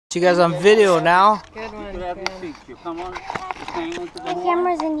You guys on video now. Good one. Come on. The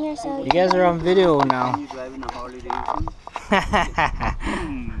camera's in here, so you guys are on video now. You driving a Harley Davidson?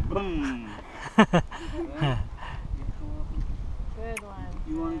 Boom. good one.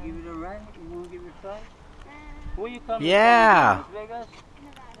 You want to give it a ride? You want to give it a try? Where you coming Yeah. from? Las Vegas?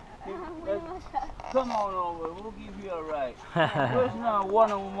 Come on over. We'll give you a ride. Where's now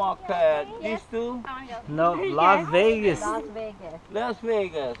one of them? These two? No, Las Vegas. Las Vegas. Las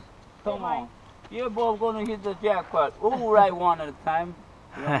Vegas. Come on. You're both going to hit the jackpot. We'll ride one at a time.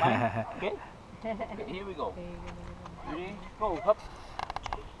 You don't mind? Okay? Okay, here we go. Ready? Go. Up.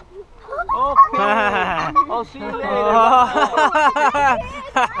 Okay. I'll see you later.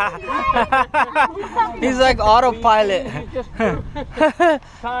 He's like autopilot. You just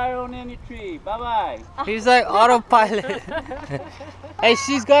tire on any tree. Bye-bye. He's like autopilot. Hey,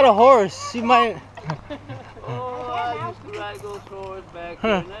 she's got a horse. She might. Oh, I used to ride those horses back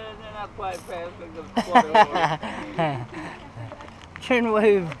here. They're not quite fast like the quarter horse. Trin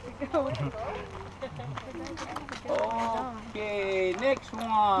wave. Okay, next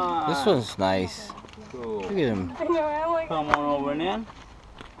one. This one's nice. Cool. Look at him. Come on over then.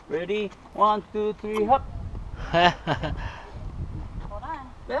 Ready? 1, 2, 3, hop. Hold on.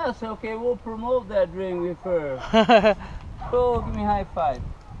 That's okay. We'll promote that drink with her. Cool. Give me a high five.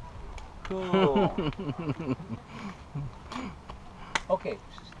 Cool. Okay.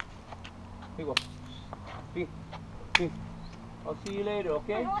 Here we go. I'll see you later,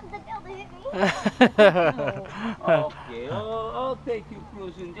 okay? I don't want the girl to hit me. Okay. I'll take you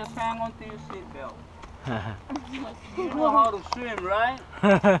cruising. Just hang on to your seatbelt. You know how to swim, right?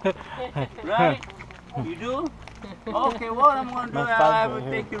 Right? You do? Okay, what I'm going to do, I will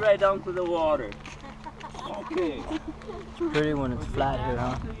take you right down to the water. Okay. It's pretty when it's flat here,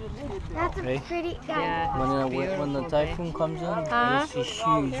 huh? That's a Hey? pretty guy. Yeah. When the typhoon comes in, you see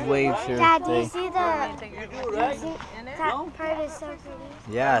huge waves here. Dad, do you today. see the that part is so pretty?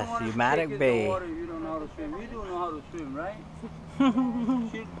 Yeah, I don't wanna Umatac take you to Bay. the water if you don't know how to swim. You do know how to swim, right?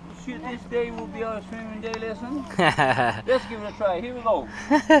 should this day will be our swimming day lesson? Let's give it a try. Here we go.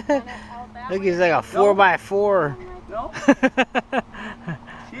 Look, he's like a 4x4. No?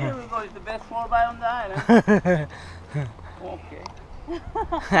 Here we go. It's the best 4x on the island. Okay.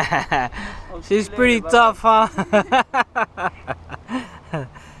 She's pretty tough, huh?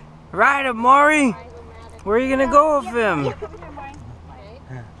 Right, Amari? Where are you gonna go with him?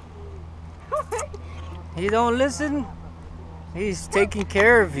 He don't listen? He's taking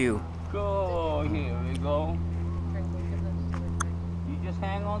care of you. Go. Here we go. You just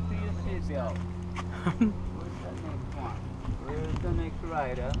hang on to your seatbelt. Where's the next one? Where's the next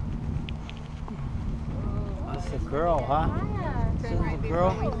rider? That's a girl, huh? This is a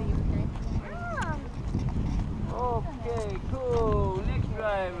girl? Okay, cool. Next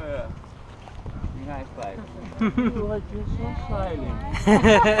driver. High five. You are just so silent.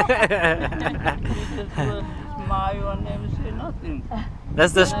 You just smile and never say nothing.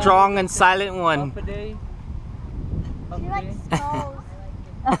 That's the strong and silent one. Half a day. She likes skulls.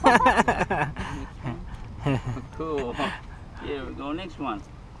 Cool. Here we go. Next one.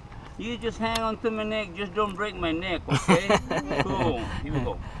 You just hang on to my neck. Just don't break my neck, okay? Cool. Here we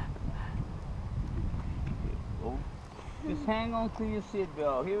go. Just hang on to your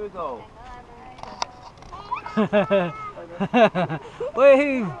seatbelt. Here we go.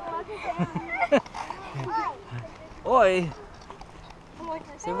 Wave! Oi!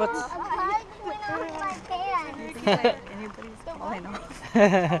 See what's...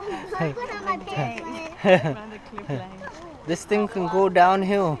 This thing can go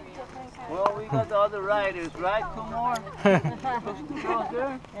downhill. Well, we got the other riders, right? Two more? Those two girls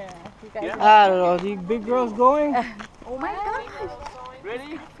there? Yeah. I don't know, these big girls going? Oh my gosh.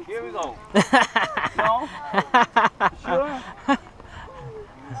 Ready? Here we go. No? Sure?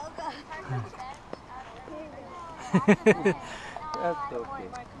 That's okay.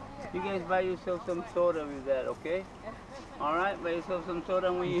 You guys buy yourself some soda with that, okay? Alright, buy yourself some soda,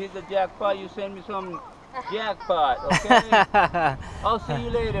 and when you hit the jackpot, you send me some jackpot, okay? I'll see you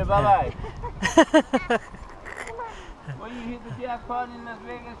later, bye-bye. When you hit the jackpot in Las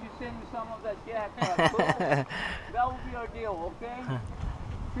Vegas, you send me some of that jackpot. Cool? That will be our deal, okay?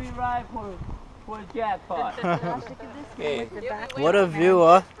 Free ride for a jackpot. Okay. What a view,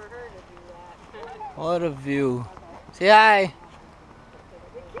 huh? What a view. Say hi.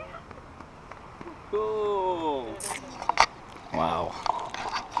 Cool. Wow.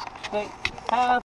 Hey, have